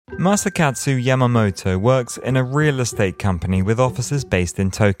Masakatsu Yamamoto works in a real estate company with offices based in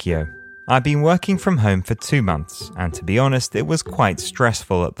Tokyo. I've been working from home for 2 months, and to be honest, it was quite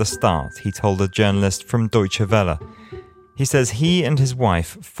stressful at the start, he told a journalist from Deutsche Welle. He says he and his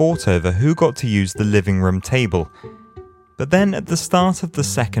wife fought over who got to use the living room table. But then at the start of the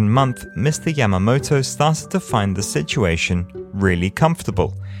second month, Mr. Yamamoto started to find the situation really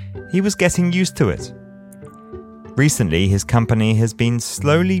comfortable. He was getting used to it. Recently, his company has been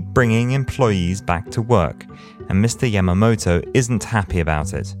slowly bringing employees back to work, and Mr. Yamamoto isn't happy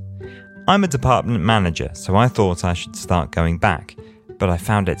about it. I'm a department manager, so I thought I should start going back, but I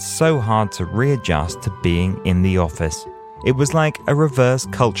found it so hard to readjust to being in the office. It was like a reverse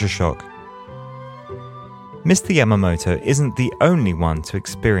culture shock. Mr. Yamamoto isn't the only one to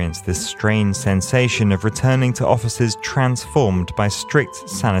experience this strange sensation of returning to offices transformed by strict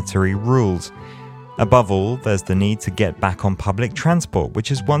sanitary rules. Above all, there's the need to get back on public transport,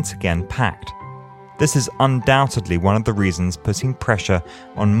 which is once again packed. This is undoubtedly one of the reasons putting pressure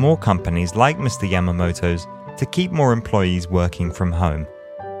on more companies like Mr. Yamamoto's to keep more employees working from home.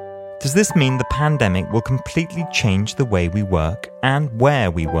 Does this mean the pandemic will completely change the way we work and where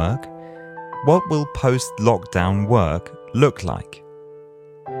we work? What will post-lockdown work look like?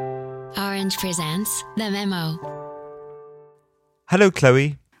 Orange presents The Memo. Hello,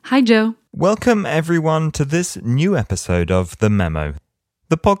 Chloe. Hi, Joe. Welcome, everyone, to this new episode of The Memo,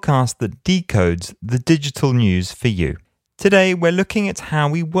 the podcast that decodes the digital news for you. Today, we're looking at how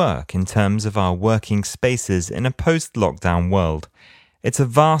we work in terms of our working spaces in a post-lockdown world. It's a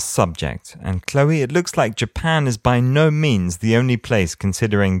vast subject, and Chloe, it looks like Japan is by no means the only place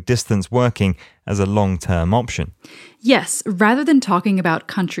considering distance working as a long-term option. Yes, rather than talking about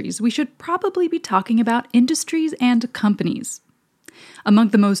countries, we should probably be talking about industries and companies. Among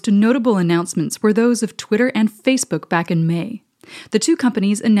the most notable announcements were those of Twitter and Facebook back in May. The two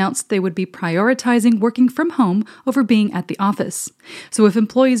companies announced they would be prioritizing working from home over being at the office. So if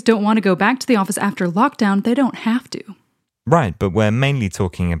employees don't want to go back to the office after lockdown, they don't have to. Right, but we're mainly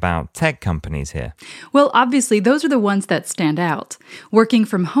talking about tech companies here. Well, obviously, those are the ones that stand out. Working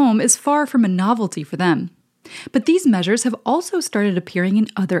from home is far from a novelty for them. But these measures have also started appearing in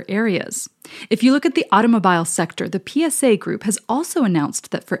other areas. If you look at the automobile sector, the PSA Group has also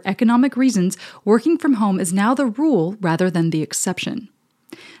announced that for economic reasons, working from home is now the rule rather than the exception.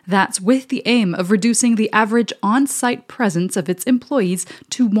 That's with the aim of reducing the average on-site presence of its employees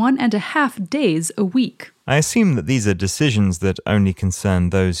to 1.5 days a week. I assume that these are decisions that only concern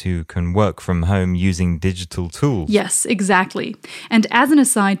those who can work from home using digital tools. Yes, exactly. And as an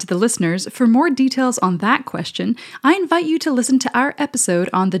aside to the listeners, for more details on that question, I invite you to listen to our episode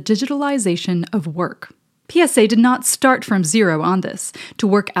on the digitalization of work. PSA did not start from zero on this. To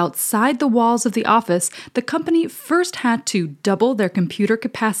work outside the walls of the office, the company first had to double their computer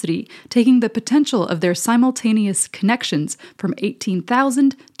capacity, taking the potential of their simultaneous connections from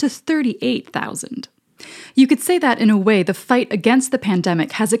 18,000 to 38,000. You could say that in a way the fight against the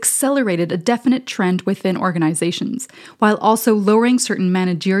pandemic has accelerated a definite trend within organizations, while also lowering certain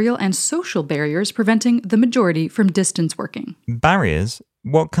managerial and social barriers preventing the majority from distance working. Barriers?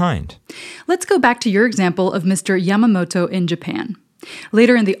 What kind? Let's go back to your example of Mr. Yamamoto in Japan.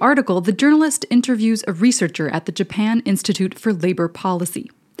 Later in the article, the journalist interviews a researcher at the Japan Institute for Labor Policy.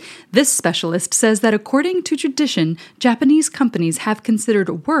 This specialist says that according to tradition, Japanese companies have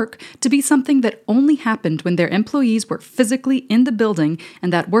considered work to be something that only happened when their employees were physically in the building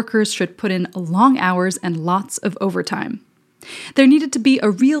and that workers should put in long hours and lots of overtime. There needed to be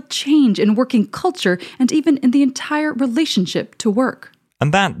a real change in working culture and even in the entire relationship to work.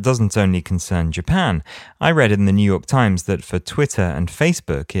 And that doesn't only concern Japan. I read in the New York Times that for Twitter and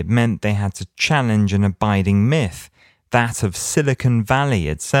Facebook, it meant they had to challenge an abiding myth, that of Silicon Valley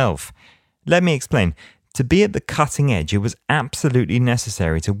itself. Let me explain. To be at the cutting edge, it was absolutely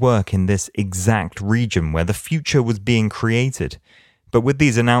necessary to work in this exact region where the future was being created. But with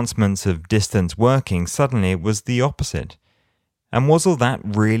these announcements of distance working, suddenly it was the opposite. And was all that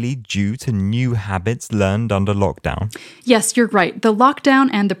really due to new habits learned under lockdown? Yes, you're right. The lockdown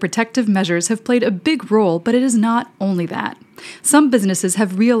and the protective measures have played a big role, but it is not only that. Some businesses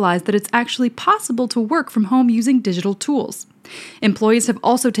have realized that it's actually possible to work from home using digital tools. Employees have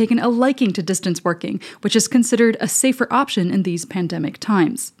also taken a liking to distance working, which is considered a safer option in these pandemic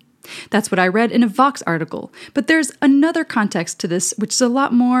times. That's what I read in a Vox article, but there's another context to this which is a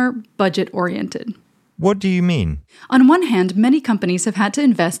lot more budget-oriented. What do you mean? On one hand, many companies have had to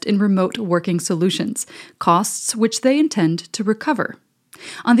invest in remote working solutions, costs which they intend to recover.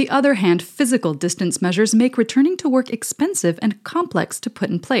 On the other hand, physical distance measures make returning to work expensive and complex to put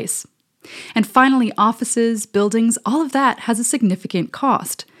in place. And finally, offices, buildings, all of that has a significant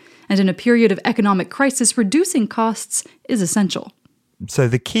cost. And in a period of economic crisis, reducing costs is essential. So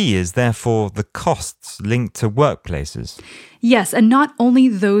the key is therefore the costs linked to workplaces. Yes, and not only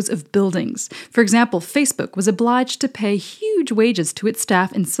those of buildings. For example, Facebook was obliged to pay huge wages to its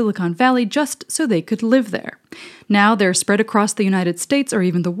staff in Silicon Valley just so they could live there. Now they're spread across the United States or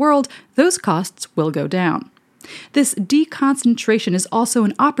even the world, those costs will go down. This deconcentration is also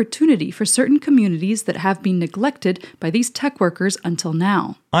an opportunity for certain communities that have been neglected by these tech workers until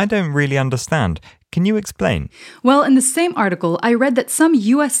now. I don't really understand. Can you explain? Well, in the same article, I read that some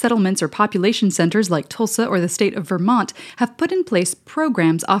U.S. settlements or population centers like Tulsa or the state of Vermont have put in place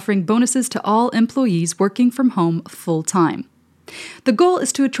programs offering bonuses to all employees working from home full-time. The goal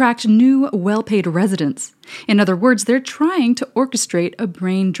is to attract new, well-paid residents. In other words, they're trying to orchestrate a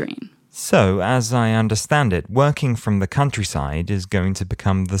brain drain. So, as I understand it, working from the countryside is going to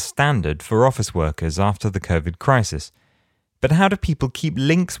become the standard for office workers after the COVID crisis. But how do people keep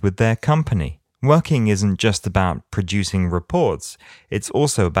links with their company? Working isn't just about producing reports, it's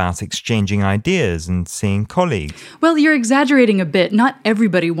also about exchanging ideas and seeing colleagues. Well, you're exaggerating a bit. Not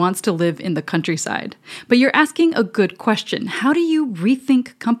everybody wants to live in the countryside. But you're asking a good question. How do you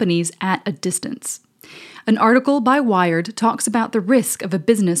rethink companies at a distance? An article by Wired talks about the risk of a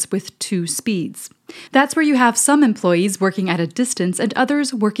business with two speeds. That's where you have some employees working at a distance and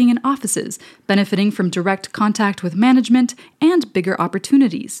others working in offices, benefiting from direct contact with management and bigger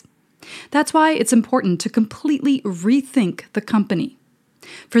opportunities. That's why it's important to completely rethink the company.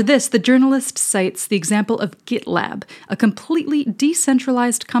 For this, the journalist cites the example of GitLab, a completely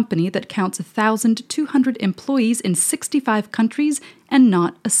decentralized company that counts 1,200 employees in 65 countries and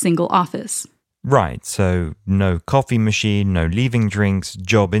not a single office. Right, so no coffee machine, no leaving drinks,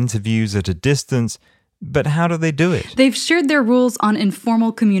 job interviews at a distance. But how do they do it? They've shared their rules on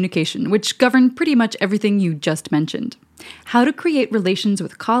informal communication, which govern pretty much everything you just mentioned. How to create relations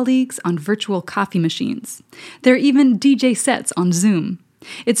with colleagues on virtual coffee machines. There are even DJ sets on Zoom.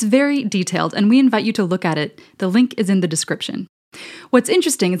 It's very detailed, and we invite you to look at it. The link is in the description. What's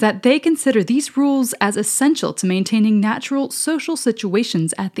interesting is that they consider these rules as essential to maintaining natural social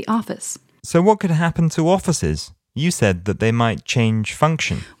situations at the office. So what could happen to offices? You said that they might change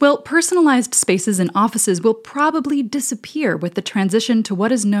function. Well, personalized spaces in offices will probably disappear with the transition to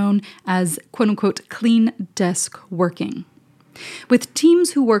what is known as quote-unquote clean desk working. With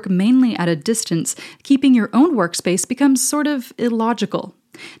teams who work mainly at a distance, keeping your own workspace becomes sort of illogical.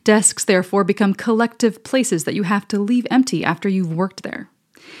 Desks, therefore, become collective places that you have to leave empty after you've worked there.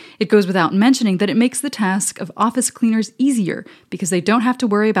 It goes without mentioning that it makes the task of office cleaners easier because they don't have to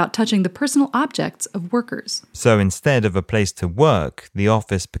worry about touching the personal objects of workers. So instead of a place to work, the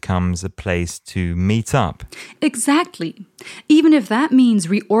office becomes a place to meet up. Exactly. Even if that means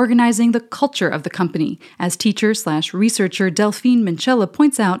reorganizing the culture of the company, as teacher/researcher Delphine Minchella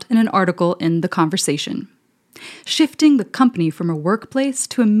points out in an article in The Conversation. Shifting the company from a workplace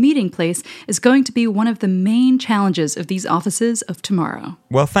to a meeting place is going to be one of the main challenges of these offices of tomorrow.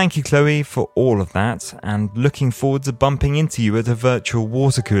 Well, thank you, Chloe, for all of that, and looking forward to bumping into you at a virtual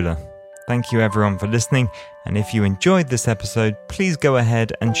water cooler. Thank you, everyone, for listening, and if you enjoyed this episode, please go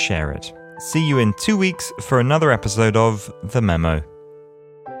ahead and share it. See you in 2 weeks for another episode of The Memo.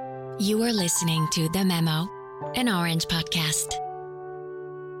 You are listening to The Memo, an Orange podcast.